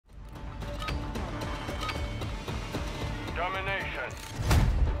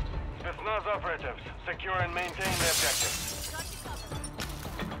movement. Spetsnaz operatives, secure and maintain the objective.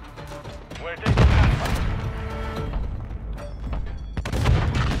 We're taking Alpha.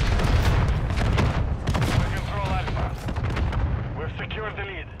 We control Alpha. We've secured the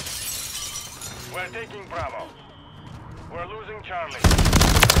lead. We're taking Bravo. We're losing Charlie.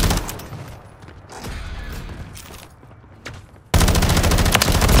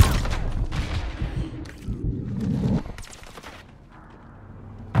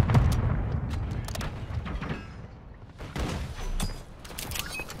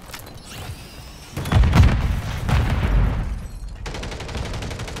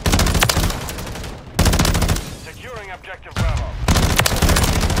 Objective Bravo.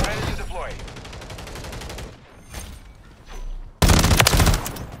 Ready to deploy.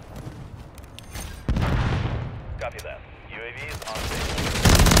 Copy that. UAV is on station.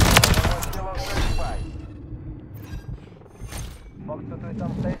 Kilo certified. Fox 2 is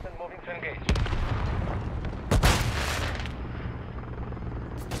on station, moving to engage.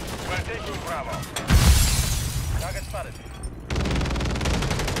 We're taking Bravo. Target spotted.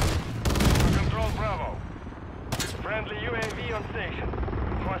 We control Bravo. Friendly UAV on station.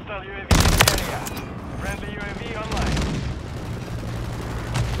 Hostile UAV in the area. Friendly UAV online.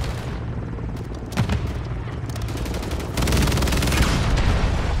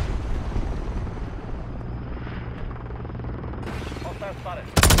 Hostile spotted.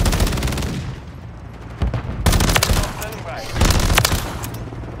 Standing by.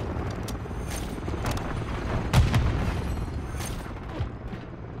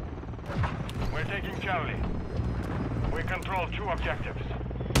 We're taking Charlie. We control 2 objectives.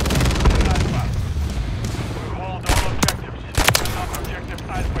 Alpha. We hold all objectives. Objective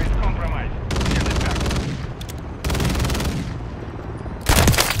Alpha is compromised. Get it back.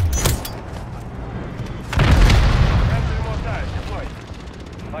 Friendly mortar deployed.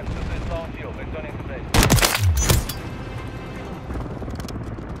 Fox 2 is low on fuel. Returning to base.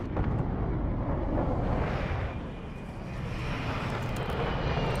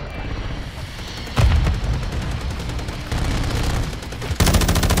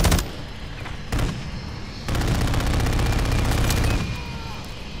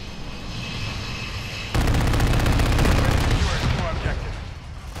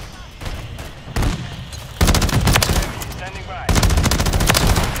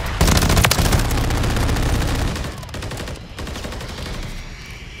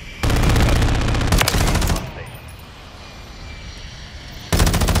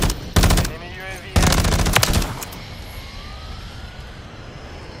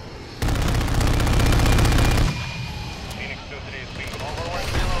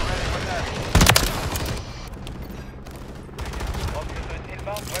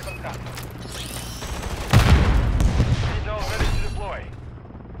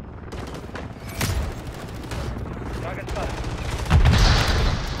 Target spotted.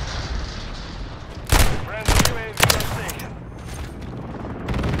 Friendly UAV on station.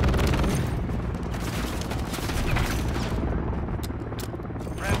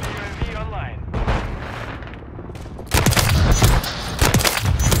 Friendly UAV online.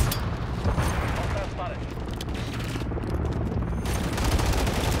 Hostile spotted.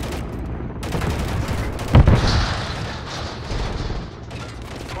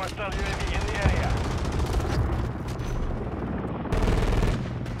 Hostile UAV in the area.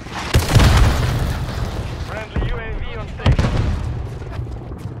 Friendly UAV on station.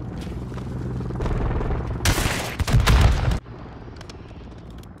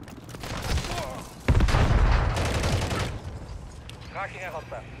 Tracking a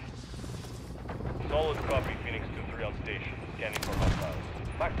hostile. Solid copy, Phoenix 2-3 on station. Scanning for hostiles.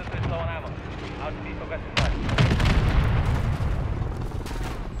 Fox 2 is low on ammo. Outspeed progressive flight.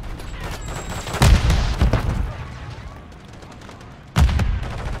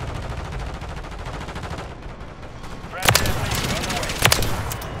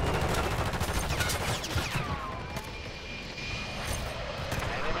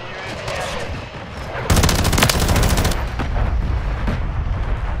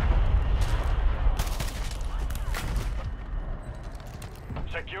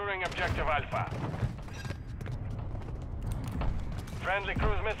 Securing objective Alpha. Friendly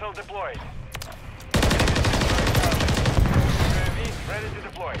cruise missile deployed. UAV ready to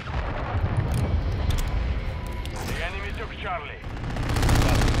deploy. The enemy took Charlie.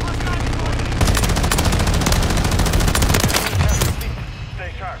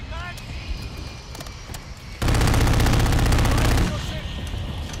 Stay sharp.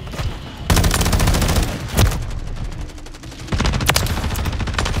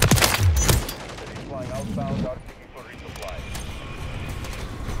 Outbound are seeking for resupply.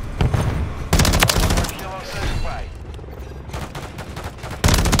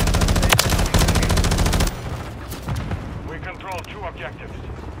 objectives.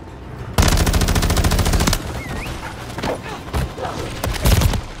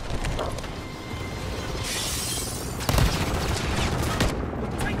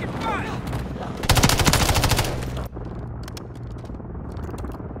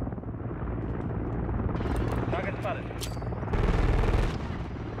 Target spotted.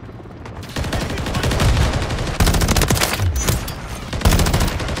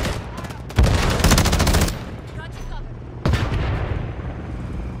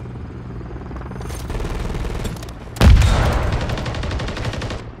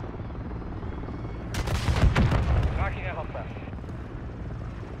 Marking a hostile.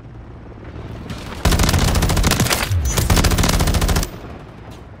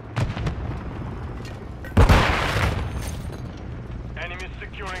 Enemies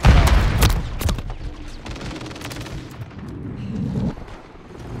securing ground.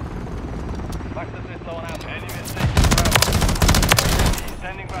 Boxes is slowing out. Enemies taking ground.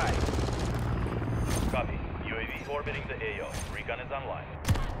 Standing by. Copy. UAV orbiting the AO. Recon is online.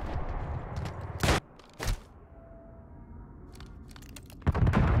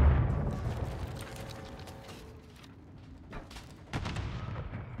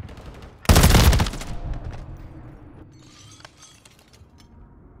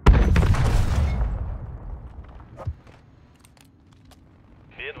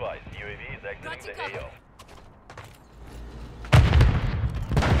 Be advised, UAV is exiting the AO.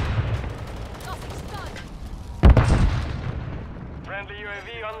 Friendly UAV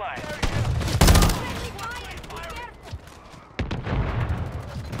online.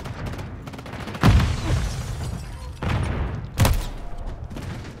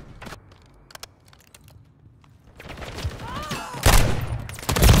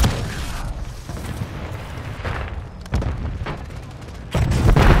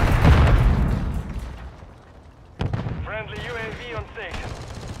 Friendly UAV on station.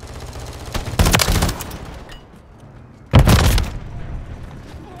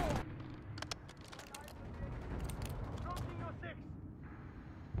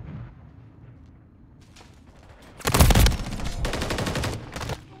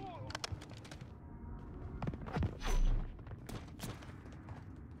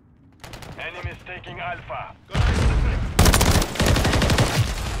 Enemies taking Alpha.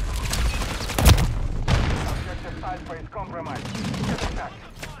 Objective Alpha is compromised. Get attacked.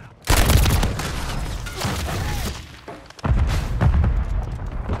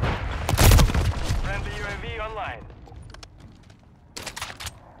 Friendly UAV online.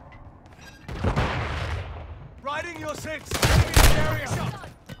 Riding your six! Enemy area!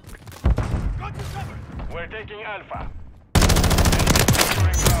 Got you covered! We're taking Alpha. Enemies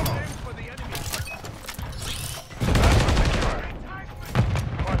securing Bravo. Aim for the enemy! Alpha secure.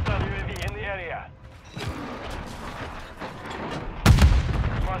 Hostile UAV in the area.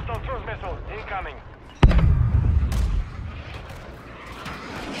 Hostile cruise missile incoming.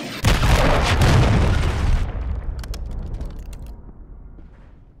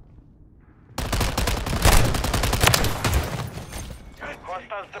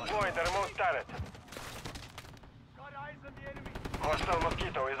 Hostiles deployed the remote turret. Got eyes on the enemy! Hostile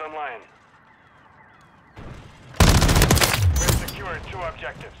Mosquito is online. We've secured 2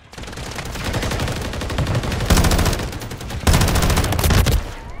 objectives.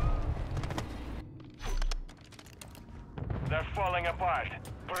 They're falling apart.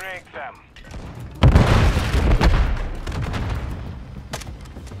 Break them.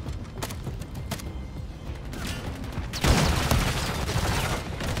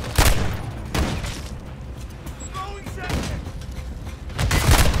 Throwing section!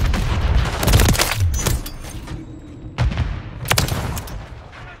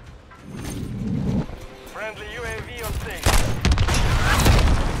 Friendly UAV on station.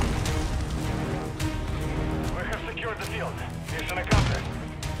 We have secured the field. Mission accomplished.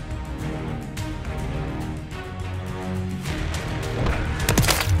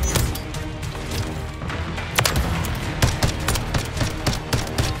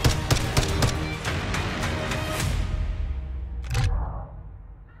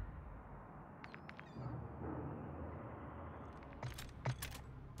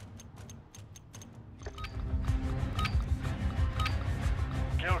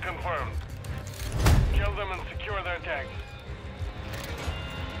 Kill confirmed. Kill them and secure their tags.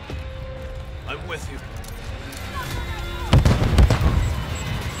 I'm with you.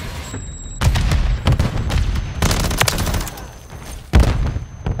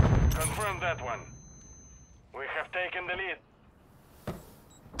 Confirm that one. We have taken the lead.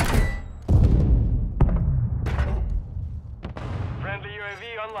 Friendly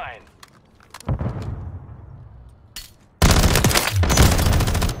UAV online.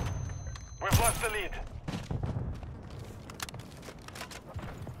 the lead.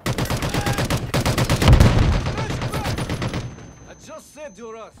 I just said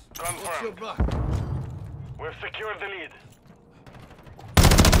you're us. Confirmed. What's your back? We've secured the lead.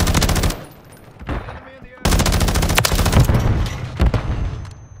 Enemy in the air.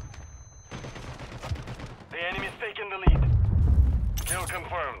 The enemy's taken the lead. Kill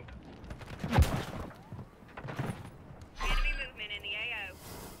confirmed. Enemy movement in the AO.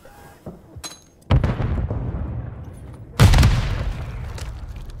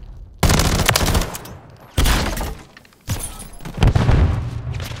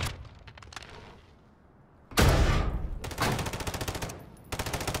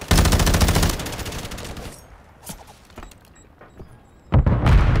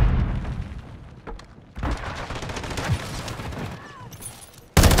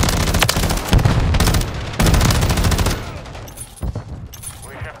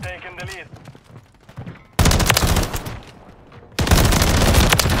 We have taken the lead.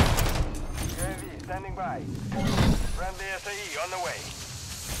 UAV standing by. Friendly SAE on the way.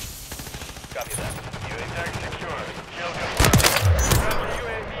 Copy that. UAV Tag secure. Kill confirmed. Friendly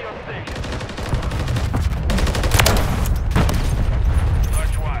UAV on station.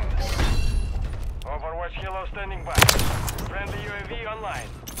 Search 1. Overwatch Hilo standing by. Friendly UAV online.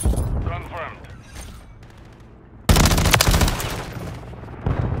 Confirmed.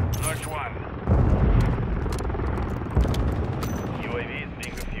 Search 1. UAV is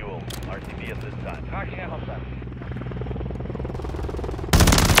being refueled. RTB at this time.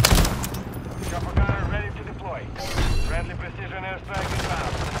 Chopper gunner ready to deploy. Friendly precision airstrike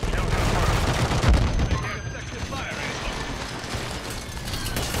inbound. Kill confirmed. Effective fire rate.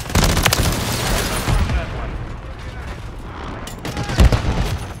 Confirm that one.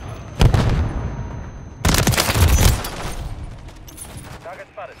 Target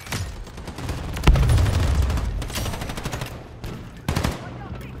spotted.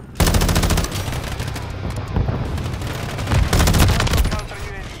 Counter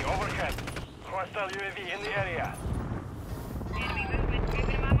UAV overhead. Hostile UAV in the area. Enemy movement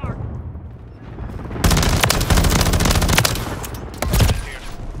moving to my mark.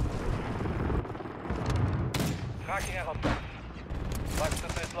 Tracking a hostile. Flight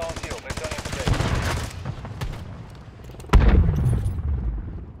system is low on fuel. Returning to base.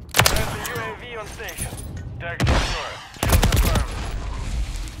 Friendly UAV on station. Tag secure. Kill confirmed.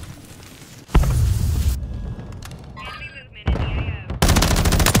 Enemy movement in the AO.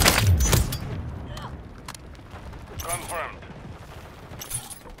 Confirmed.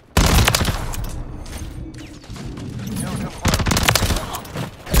 Kill confirmed.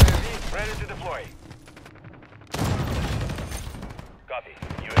 UAV ready to deploy. Copy.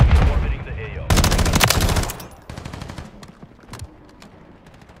 UAV orbiting the AO.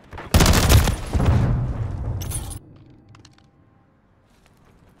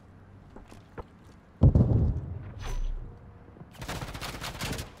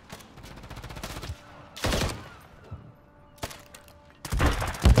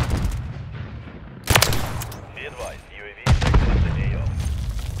 Be advised, UAV is exiting the AO.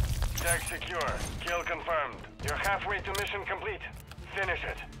 Tag secure. Kill confirmed. You're halfway to mission complete. Finish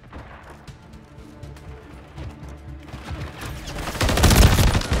it.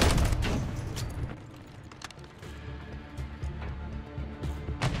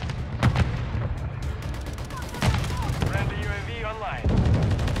 Friendly UAV online.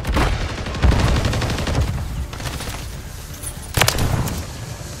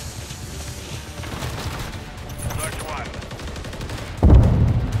 Search 1.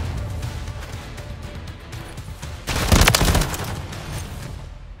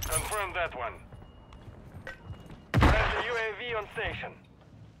 Confirm that one. Friendly UAV on station.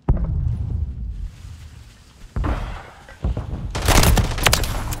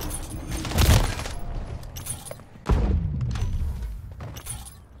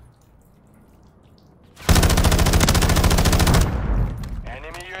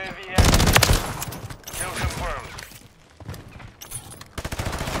 Enemy UAV active. Kill confirmed.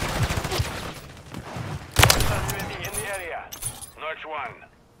 Hostile UAV in the area. Notch 1.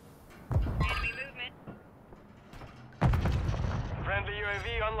 Enemy movement. Friendly UAV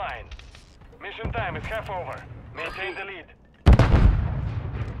online. Mission time is half over. Maintain the lead.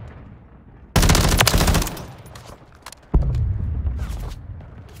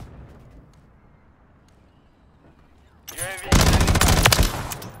 UAV standing by.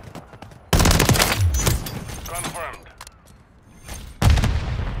 Confirmed.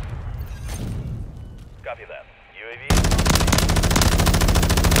 Copy that. UAV.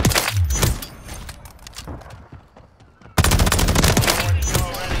 Overwatch Kilo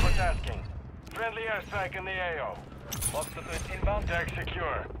ready for tasking. Friendly airstrike in the AO. Box to it inbound. Tag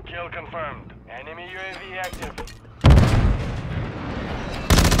secure. Kill confirmed. Enemy UAV active.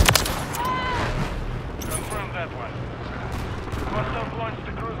 Confirm that one. Hostiles launched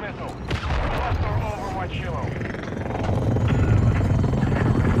the cruise missile. Cluster Overwatch Hilo.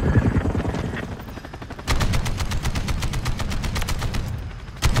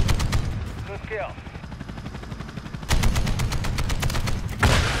 Good kill.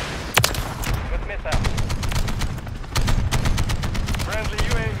 Good missile. Friendly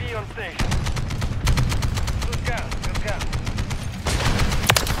UAV on station. Good gun. Good gun.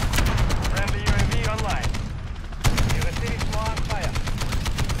 Friendly UAV online. You received more fire.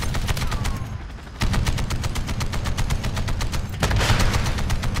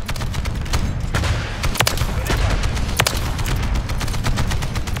 Good impact.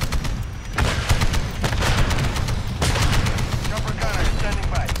 Chopper gunner standing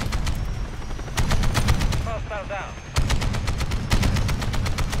by. Hostile down.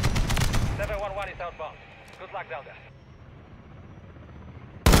 711 is outbound. Good luck down there.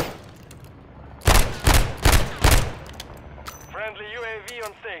 Friendly UAV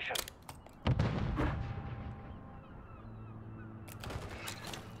on station.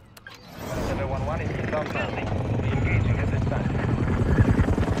 711 is inbound now. Engaging at this time.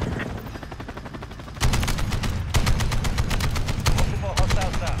 Multiple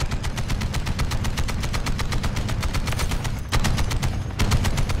hostiles down.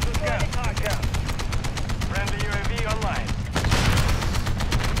 Good gun. Good gun. Friendly UAV online.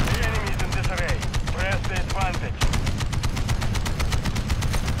 The enemy is in disarray. Press the advantage.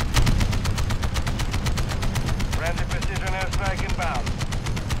 Friendly precision airstrike inbound.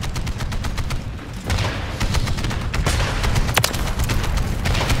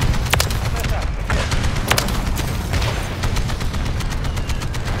 Missile. Good hit.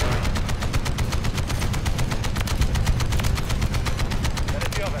 There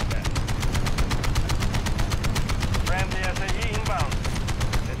is the over there. Friendly SAE inbound.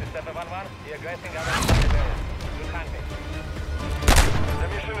 This is 711. The aggressing other target area. Good hunting. The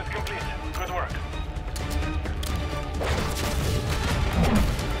mission is complete. Good work.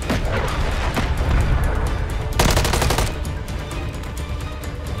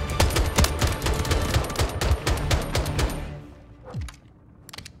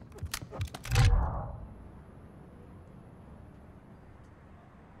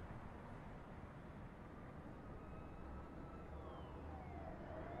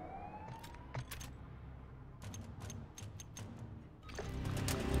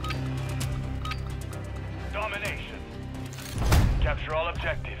 Domination. Capture all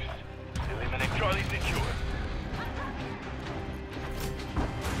objectives. Eliminate Charlie secure.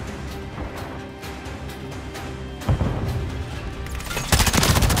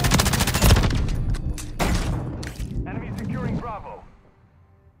 Enemy securing Bravo.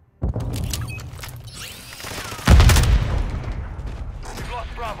 We've lost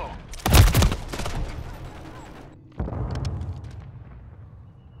Bravo.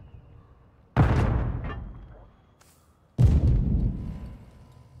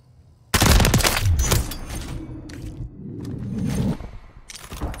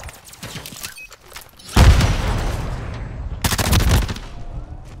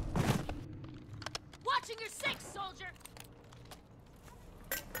 Watching your six, soldier!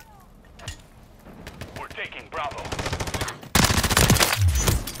 We're taking Bravo.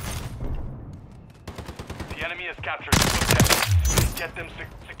 The enemy has captured two objectives. Get them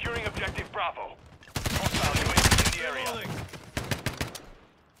securing objective Bravo. Hostile UAV in the area. Reloading.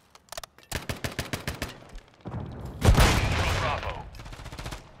 Control Bravo.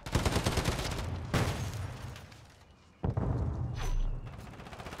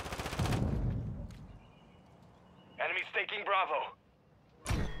 Enemies taking Bravo.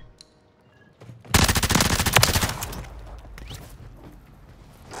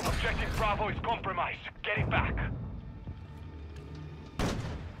 Objective Bravo is compromised. Get it back.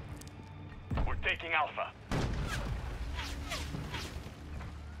 We're taking Alpha.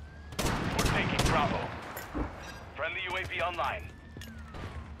 We're taking Bravo. Friendly UAV online.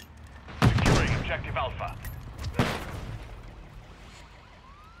 Securing objective Alpha.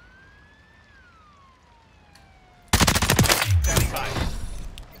 Standing by.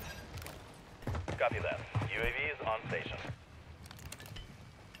 Copy that. UAV is on station.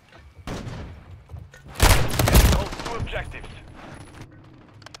 Hold two objectives.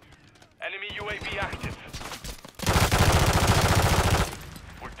 Enemy UAV active.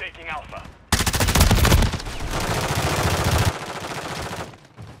 We're taking Alpha.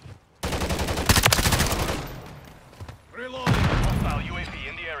 Reloading. Hostile UAV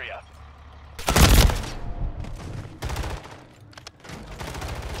in the area.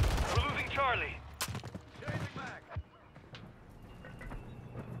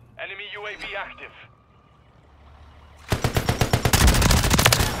 UAV active.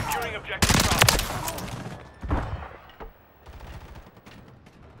 Securing objective Bravo.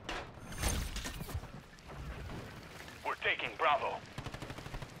 We're taking Bravo.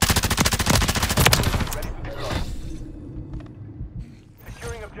 Ready to deploy.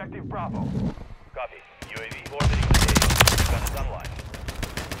 Securing objective Bravo. Copy. UAV orbiting the AO. Gun is online.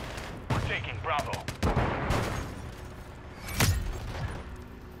 We're taking Bravo.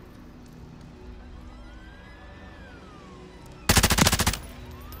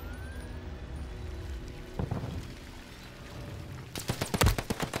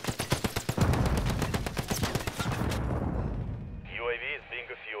 UAV is being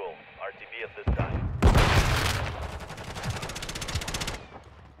refueled. RTB at this time.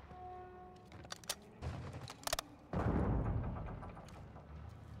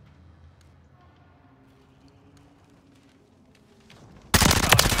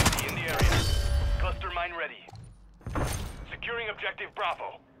 UAV in the area. Cluster mine ready. Securing objective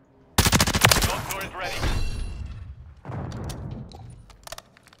Bravo. North door is ready.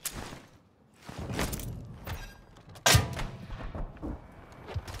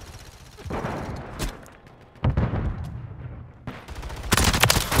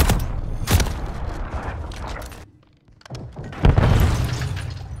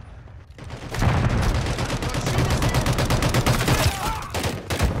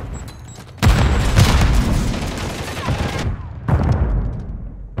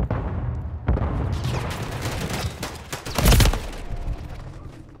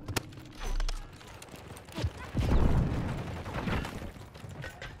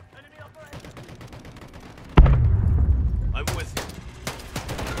 I'm with you.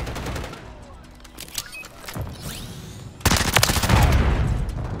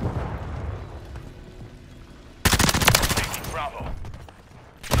 Taking Bravo.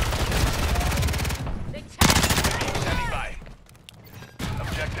 They check. Standing by.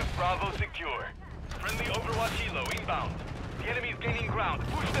 Objective Bravo secure. Friendly Overwatch Helo inbound. The enemy is gaining ground.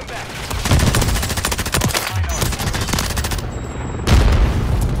 Push them back. Mine arm.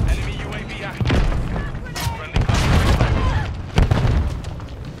 Enemy UAV active. Friendly contact.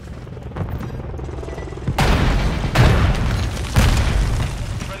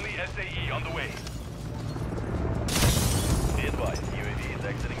 Friendly SAE on the way. Be advised, UAV is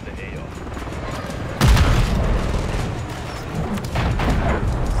exiting the AO.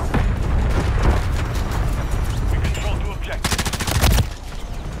 We control two objectives.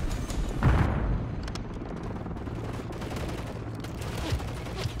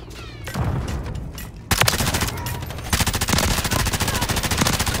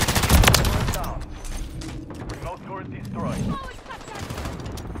 Down. Remote turret destroyed. Always touch that.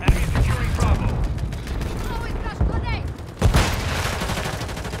 Enemy securing Bravo. Always touch grenade.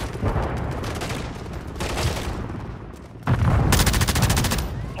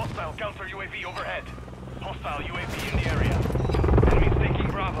 Hostile counter UAV overhead. Hostile UAV in the area. Enemies taking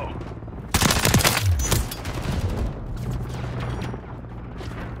Bravo.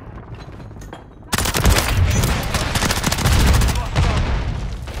 Lost Bravo.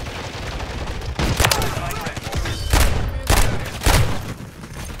 Line ready.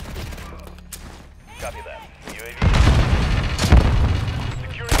 Copy that. UAV.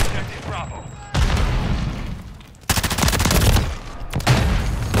 Securing objective Bravo.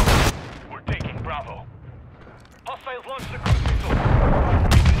 We're taking Bravo. Hostiles launched the cruise missile.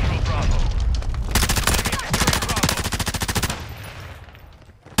 We control Bravo. Enemy securing Bravo.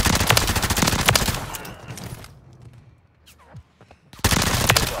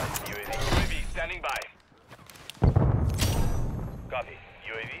 Be advised, UAV. UAV standing by. Copy.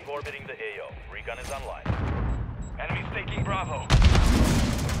 UAV orbiting the AO. Recon is online. Enemies taking Bravo.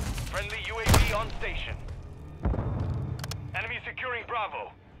 Friendly UAV on station. Enemy securing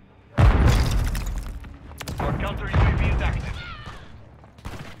Bravo. Our counter UAV is active.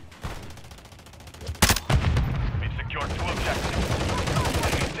 We've secured two objectives.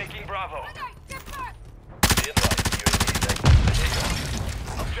 Enemies taking Bravo. Get back. Be advised, UAV is exiting the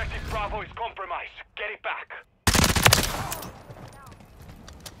AO. Objective Bravo is compromised. Get it back.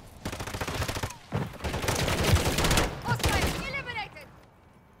 Hostile eliminated.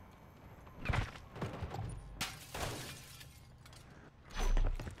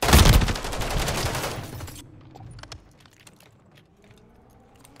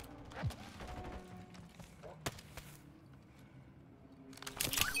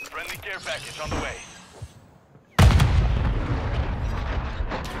 Friendly care package on the way.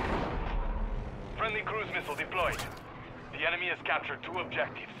 Friendly cruise missile deployed. The enemy has captured two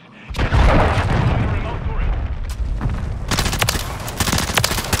objectives. Get remote turret.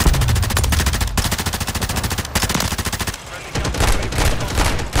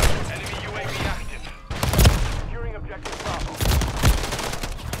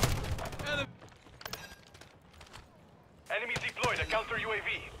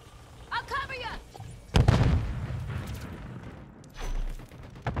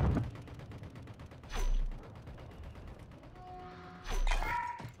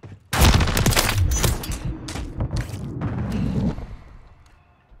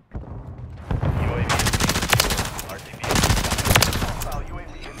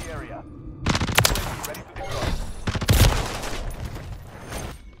 area. UAV ready to deploy.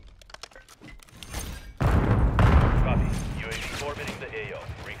 Copy. UAV orbiting the AO.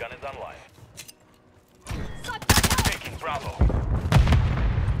 Recon is online. Taking Bravo.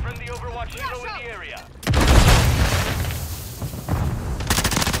 Friendly Overwatch hero in the area.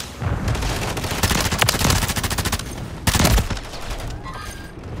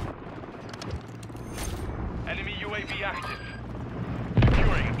 Enemy UAV active.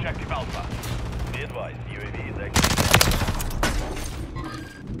 Securing objective Alpha. Be advised, UAV is active.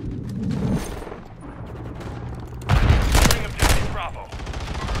 Securing objective Bravo.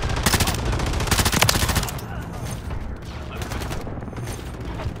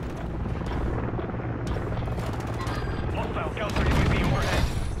 Hostile counter UAV overhead.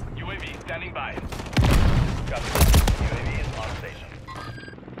 UAV standing by. Copy. UAV is on station.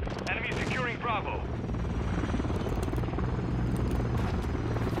 Enemy securing Bravo.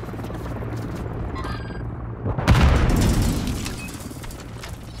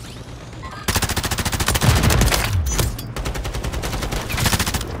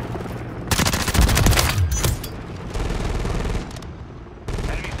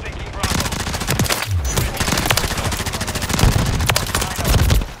 Enemy taking Bravo.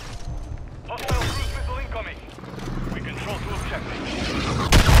 Hostile cruise missile incoming. We control 2 objectives.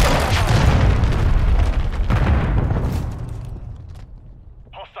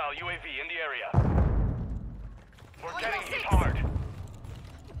 Hostile UAV in the area. We're getting hit hard.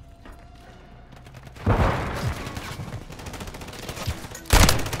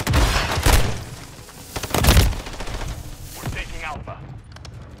 We're taking Alpha.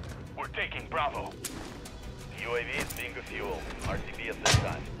 We're taking Bravo. UAV is being refueled. RTB at this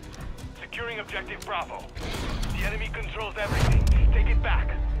time. Securing objective Bravo. The enemy controls everything. Take it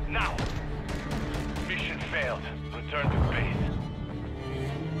back. Now. Mission failed. Return to base.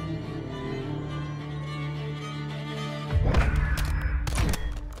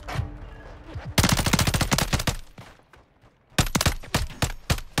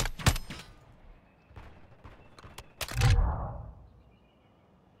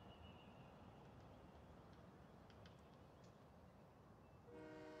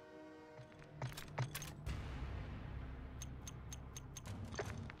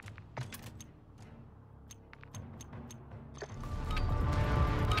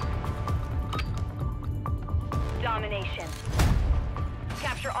 Domination.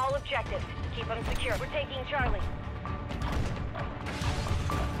 Capture all objectives. Keep them secure. We're taking Charlie.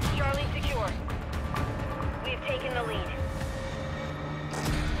 Charlie secure. We have taken the lead.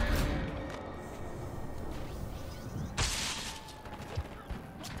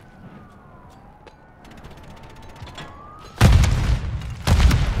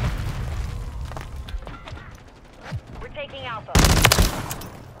 We're taking Alpha.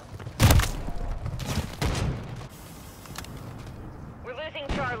 We're losing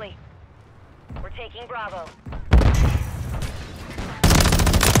Charlie. We're taking Bravo.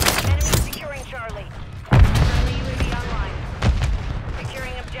 Enemy securing Charlie. Friendly UAV online.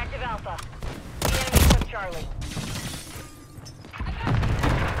 Securing objective Alpha. The enemy took Charlie.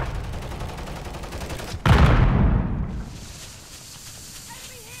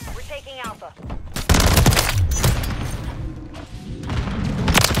 We're taking Alpha.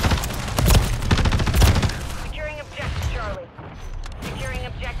 Securing objective Charlie. Securing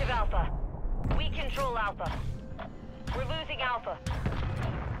objective Alpha. We control Alpha. We're losing Alpha.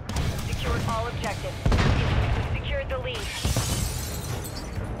 Secured all objectives. We've secured the lead.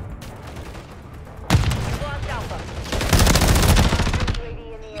 We've lost Alpha. UAV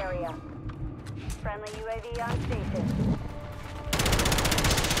in the area. Friendly UAV on station.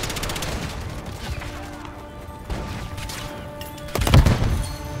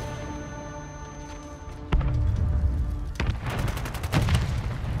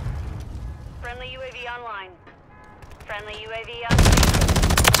 Friendly UAV online. Friendly UAV on station.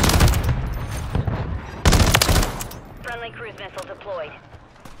 Friendly cruise missile deployed.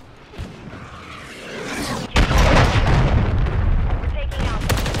 We're taking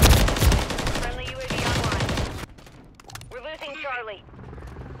Alpha. Friendly UAV online. We're losing Charlie.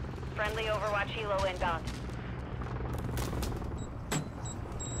 Friendly Overwatch helo inbound.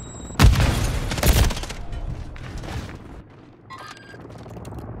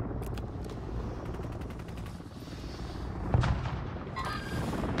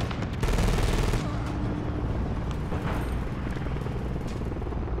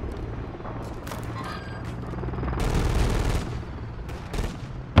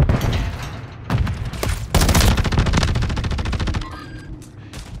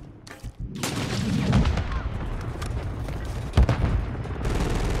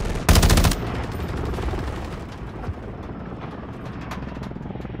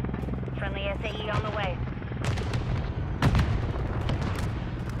 SAE on the way.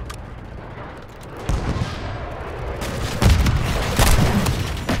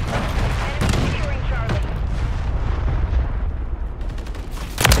 Enemy securing Charlie.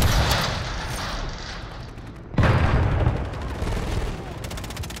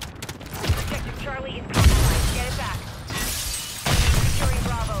 Objective Charlie is compromised. Get it back. Enemy securing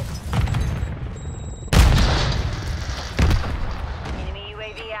Bravo. Enemy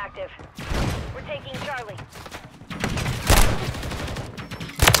UAV active. We're taking Charlie.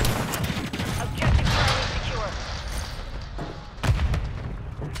 Objective Charlie secure.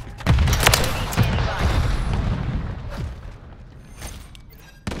 UAV standing by.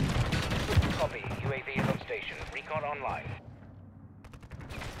 Copy. UAV is on station. Recon online.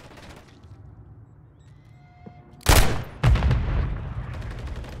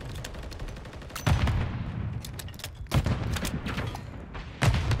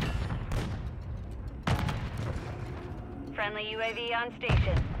 Friendly UAV on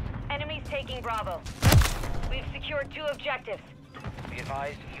station. Enemies taking Bravo. We've secured 2 objectives. Be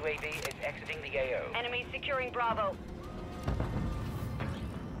advised, UAV is exiting the AO. Enemies securing Bravo.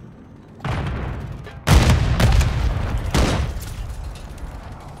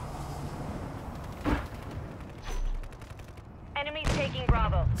 Enemies taking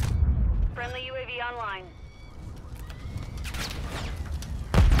Bravo. Friendly UAV online.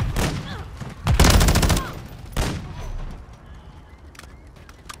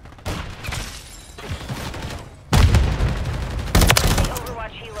 Friendly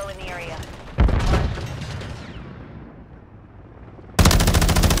Overwatch Helo in the area.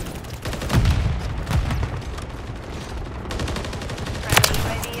 Friendly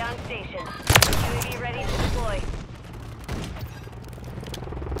UAV on station. UAV ready to deploy.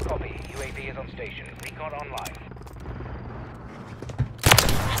 Copy. UAV is on station. Recon online.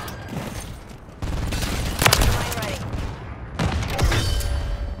 Line ready.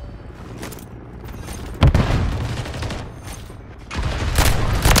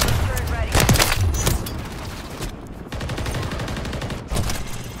 Turret ready.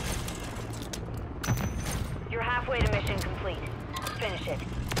 You're halfway to mission complete. Finish it.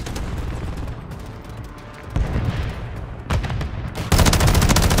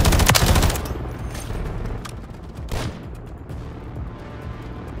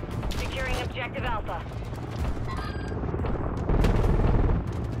 Securing objective Alpha.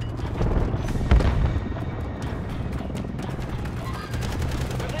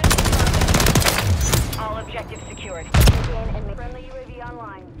 All objectives secured. Friendly UAV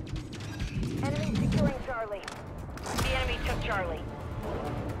online. Enemy securing Charlie. The enemy took Charlie.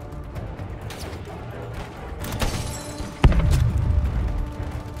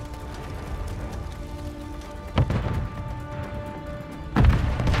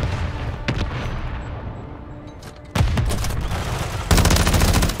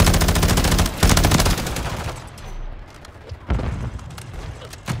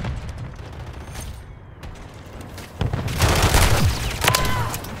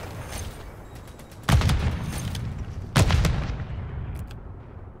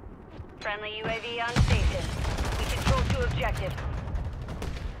 Friendly UAV on station. We control 2 objectives.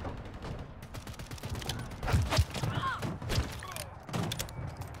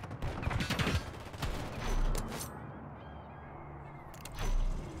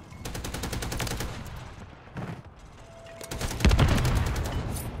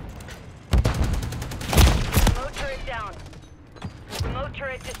 Remote turret down. Remote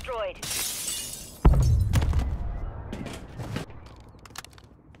turret destroyed.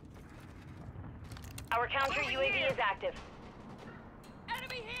 Our counter UAV is active.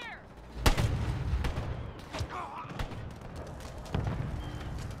 Enemy here!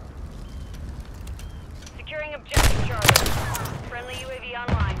 Securing objective Charlie. Friendly UAV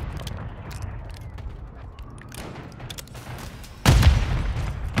online.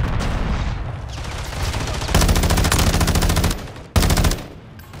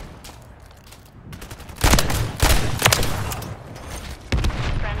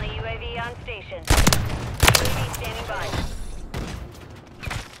 Friendly UAV on station. UAV standing by.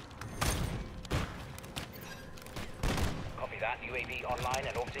 Copy that. UAV online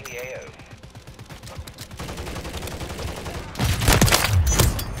and orbiting the AO.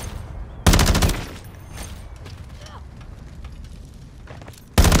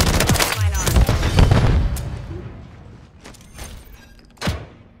 Mine arm.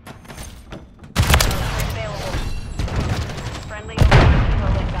 Available. Friendly Overwatch Helo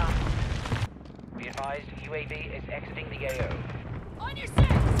inbound. Be advised, UAV is exiting the AO. On your 6!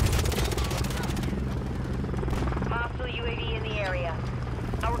 Hostile UAV in the area.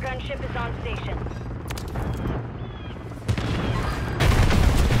 Our gun gunship is on station.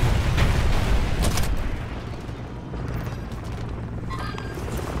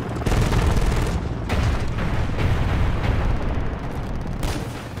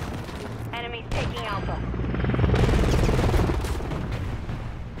 Enemies taking Alpha.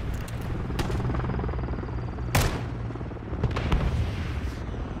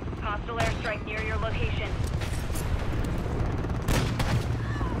 Hostile airstrike near your location.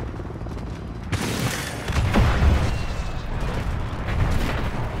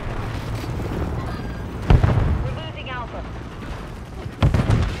 We're losing Alpha.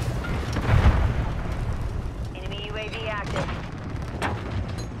 Enemy UAV active.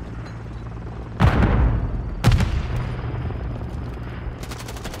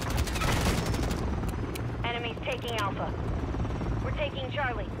 Enemies taking Alpha. We're taking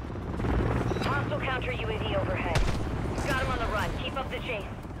Charlie. Hostile counter UAV overhead. Got him on the run. Keep up the chase.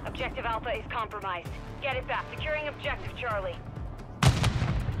 Objective Alpha is compromised. Get it back. Securing Objective Charlie.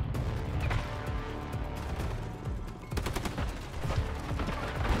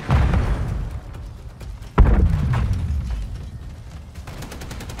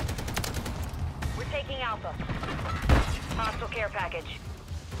 We're taking Alpha. Hostile care package.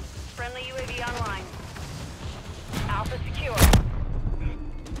 Friendly UAV online.